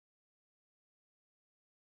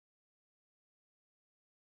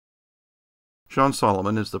Sean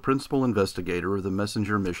Solomon is the principal investigator of the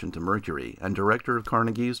Messenger mission to Mercury and director of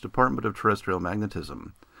Carnegie's Department of Terrestrial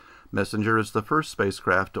Magnetism. Messenger is the first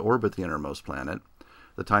spacecraft to orbit the innermost planet.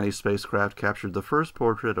 The tiny spacecraft captured the first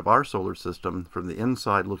portrait of our solar system from the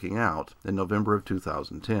inside looking out in November of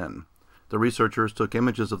 2010. The researchers took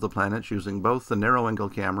images of the planets using both the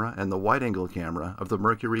narrow-angle camera and the wide-angle camera of the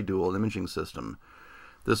Mercury Dual Imaging System.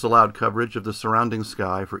 This allowed coverage of the surrounding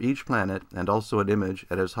sky for each planet and also an image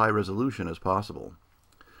at as high resolution as possible.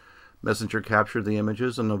 Messenger captured the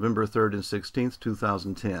images on November 3rd and 16th,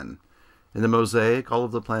 2010. In the mosaic, all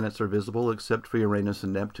of the planets are visible except for Uranus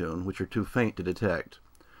and Neptune, which are too faint to detect.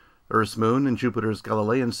 Earth's moon and Jupiter's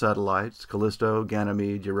Galilean satellites, Callisto,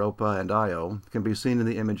 Ganymede, Europa, and Io, can be seen in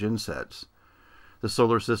the image insets. The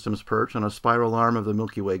solar system's perch on a spiral arm of the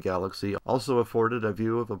Milky Way galaxy also afforded a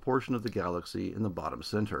view of a portion of the galaxy in the bottom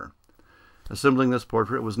center. Assembling this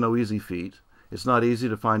portrait was no easy feat. It's not easy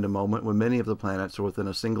to find a moment when many of the planets are within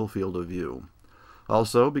a single field of view.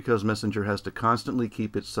 Also, because Messenger has to constantly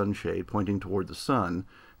keep its sunshade pointing toward the sun,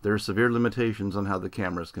 there are severe limitations on how the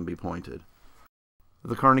cameras can be pointed.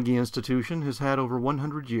 The Carnegie Institution has had over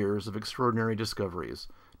 100 years of extraordinary discoveries.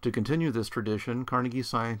 To continue this tradition, Carnegie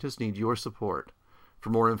scientists need your support. For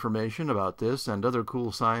more information about this and other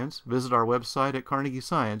cool science, visit our website at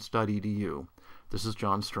carnegiescience.edu. This is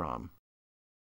John Strom.